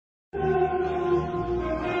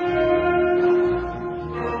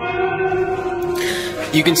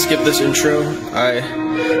You can skip this intro. I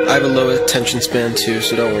have a low attention span too,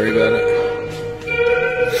 so don't worry about it.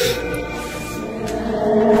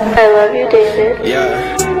 I love you, David.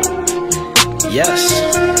 Yeah. Yes.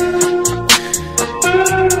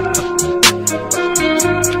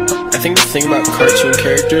 I think the thing about cartoon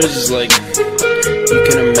characters is like you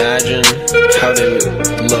can imagine how they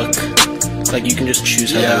would look. Like you can just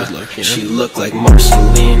choose how they would look, you know? She looked like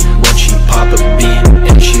Marceline when she pop a bean,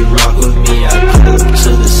 and she rock with me, I pull up to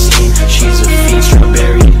the scene. She's a fiend,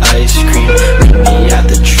 strawberry ice cream, meet me at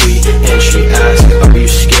the tree, and she asks, are you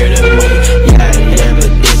scared of me? Yeah, I am,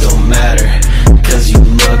 but it don't matter, cause you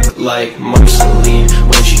look like Marceline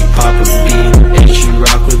when she pop a bean, and she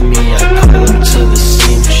rock with me, I pull up to the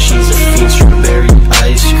scene. She's a fiend, strawberry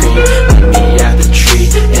ice cream, meet me at the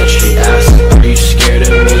tree, and she asks, are you scared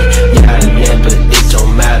of me? Yeah, I am, but it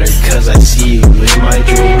don't matter, cause I see you in my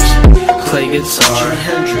dreams. Play guitar,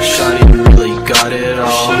 shawty really got it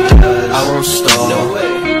all. I won't stall,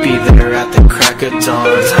 be there at the crack of dawn.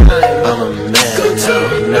 I'm a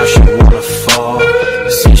man now she wanna fall.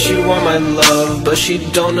 See she want my love, but she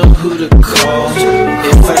don't know who to call.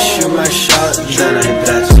 If I shoot my shot, then I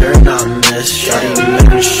bet her not miss. Shawty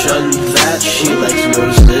mentioned that she likes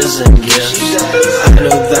roses and gifts. I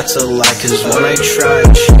know that's a lie, cause when I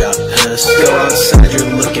tried, she got pissed. Go outside,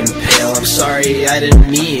 you're looking pale. I'm sorry, I didn't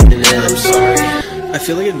mean it. I'm sorry. I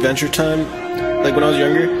feel like Adventure Time, like when I was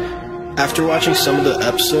younger, after watching some of the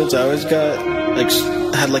episodes, I always got, like,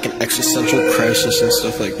 had like an existential crisis and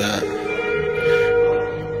stuff like that.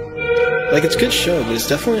 Like, it's a good show, but it's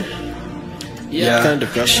definitely, kind of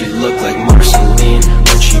depressing. She looked like Marceline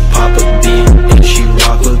when she pop a bean, and she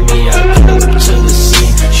rock with me, I pull up to the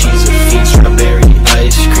scene. She's a fiend, strawberry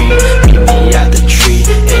ice cream, meet me at the tree,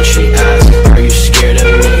 and she asks, are you scared of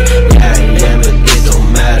me? Yeah, I am, but it don't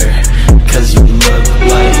matter, cause you look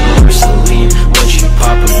like Marceline when she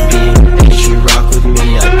pop a bean, and she rock with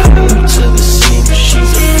me, I pull up to the scene. She's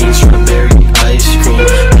a fiend, strawberry ice cream,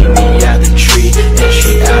 meet me at the tree, and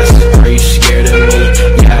she asks, are you scared of me?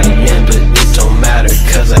 Yeah, I am, but it don't matter,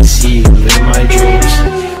 cause I see you in my dreams.